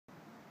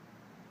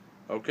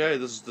Okay,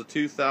 this is the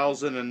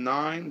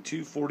 2009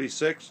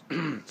 246,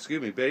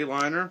 excuse me,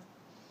 Bayliner.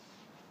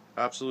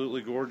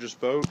 Absolutely gorgeous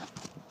boat.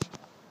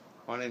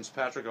 My name's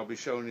Patrick. I'll be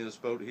showing you this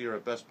boat here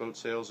at Best Boat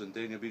Sales in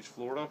Dania Beach,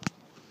 Florida.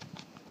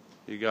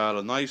 You got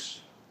a nice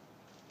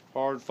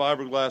hard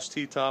fiberglass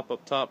T-top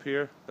up top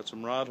here. Got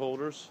some rod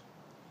holders.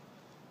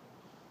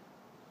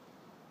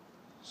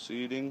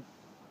 Seating.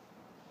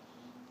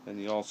 And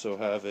you also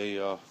have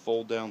a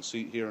fold-down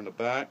seat here in the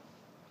back.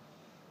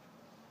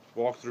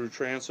 Walk-through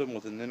transom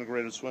with an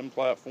integrated swim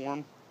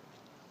platform.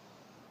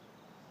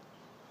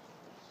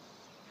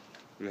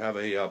 We have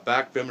a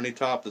back bimini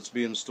top that's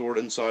being stored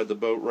inside the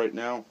boat right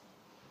now.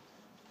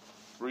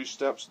 3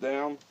 steps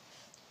down,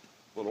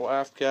 little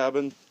aft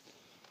cabin,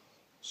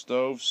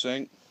 stove,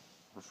 sink,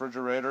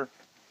 refrigerator,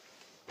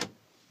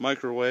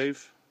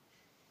 microwave,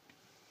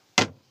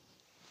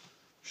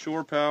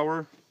 shore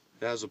power.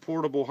 It has a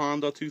portable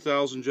Honda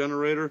 2000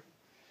 generator.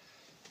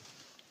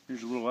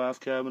 Here's a little aft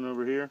cabin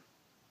over here.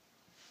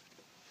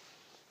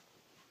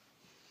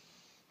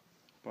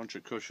 Bunch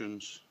of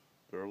cushions.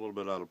 They're a little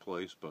bit out of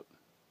place, but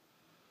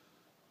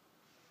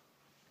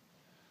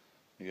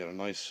you got a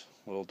nice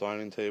little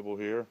dining table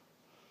here.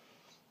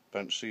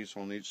 Bench seats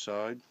on each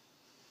side.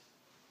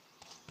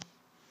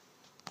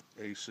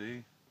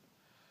 AC.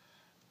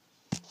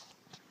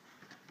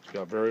 It's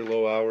got very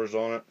low hours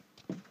on it.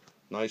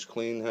 Nice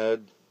clean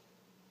head.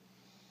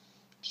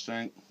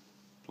 Sink.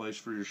 Place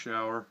for your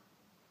shower.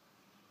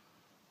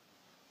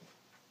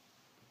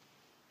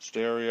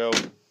 Stereo.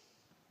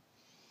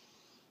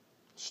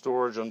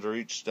 Storage under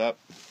each step.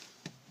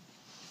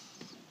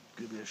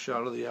 Give you a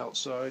shot of the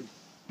outside.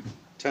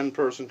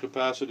 10-person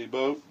capacity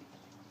boat.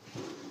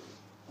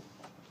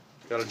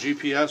 Got a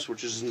GPS,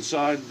 which is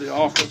inside the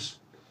office.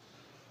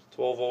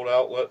 12-volt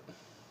outlet.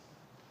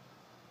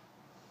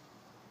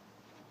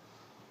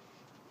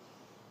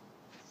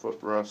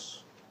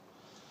 Footrest.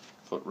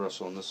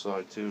 Footrest on this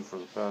side too for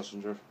the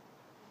passenger.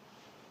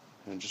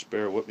 And just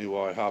bear with me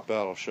while I hop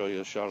out. I'll show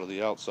you a shot of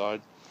the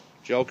outside.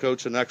 Gel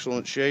coat's in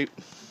excellent shape.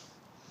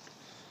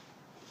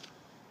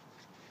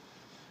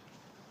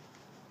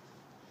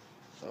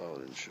 Oh, I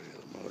didn't show you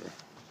the motor.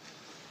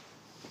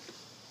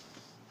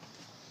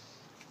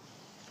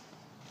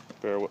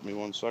 Bear with me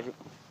one second.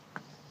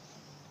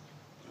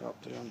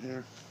 Drop down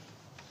here.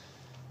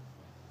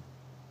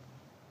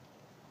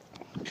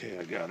 Okay,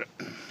 I got it.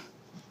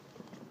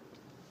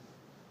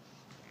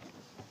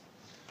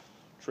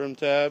 Trim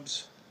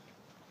tabs.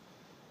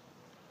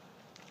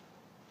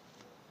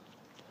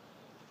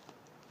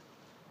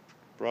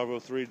 Bravo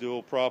 3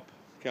 dual prop,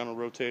 counter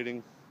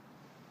rotating.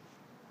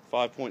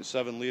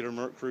 5.7 liter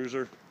Merc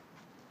Cruiser.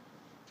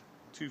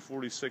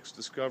 246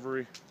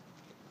 Discovery.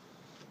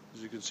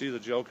 As you can see, the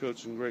gel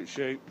coat's in great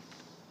shape.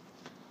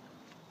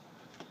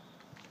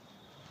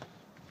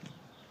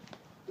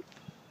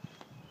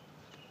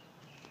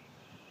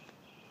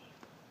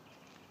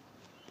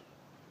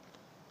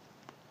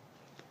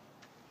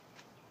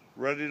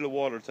 Ready to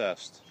water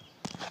test.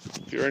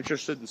 If you're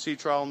interested in sea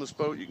trial on this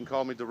boat, you can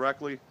call me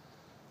directly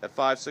at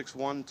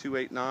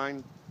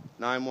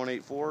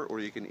 561-289-9184, or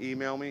you can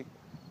email me,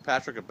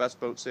 Patrick at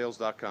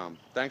bestboatsales.com.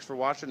 Thanks for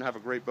watching. Have a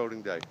great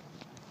boating day.